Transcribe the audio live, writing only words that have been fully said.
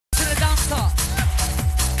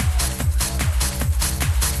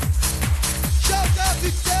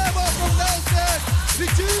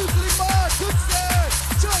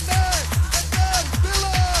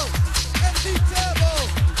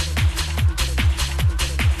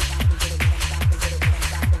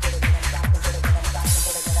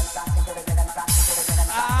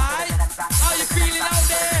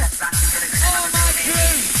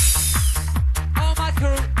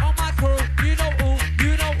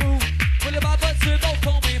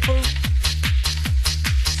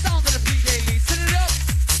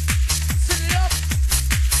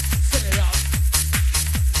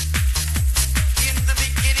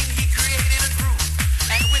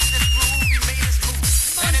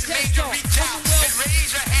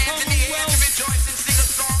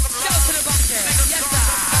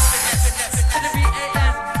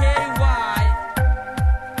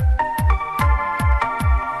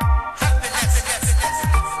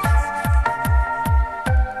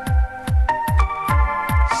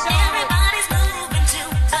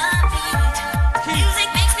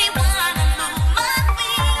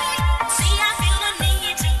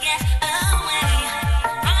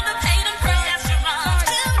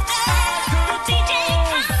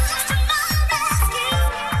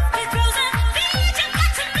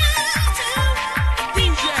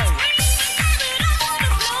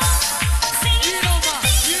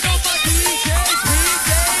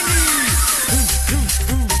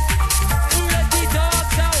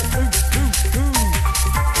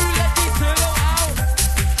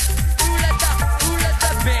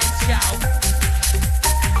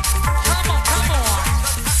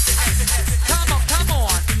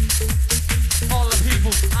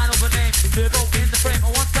Turbo in the frame,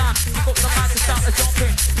 and one time, pick up the mic and start the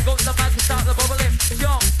jumping. Pick up the mic and start the bubbling.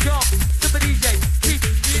 Jump, jump, to the DJ. Keep,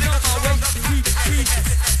 you know my way. Keep, keep.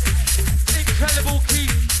 Incredible keep.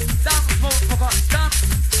 Dance, motherfucker, dance.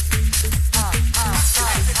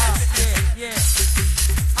 Yeah, yeah.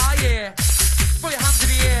 Ah, yeah. Put your hands in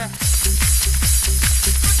the air.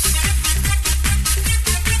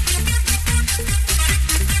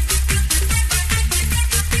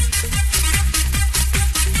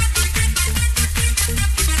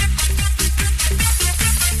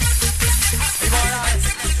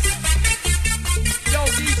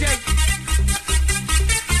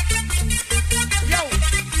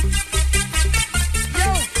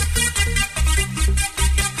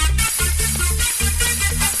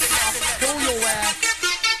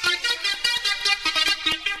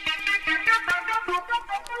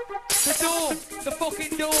 The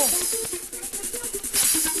fucking door.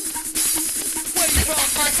 Where you from,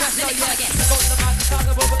 Manchester? Yes. Go to the mic and start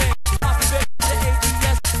the bubbling. Happy birthday to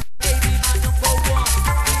ADS. AD man number one.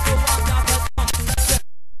 Number one, number one.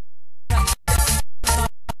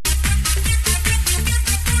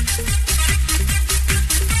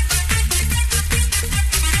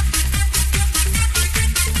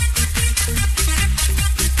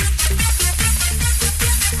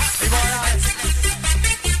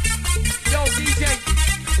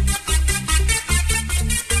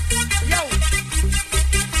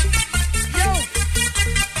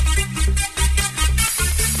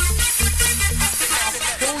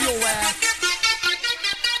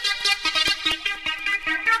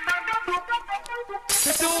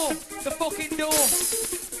 The fucking door.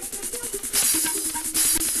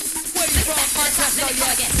 Where you from, Manchester?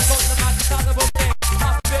 Yes. Go to the mic and start the bubbling.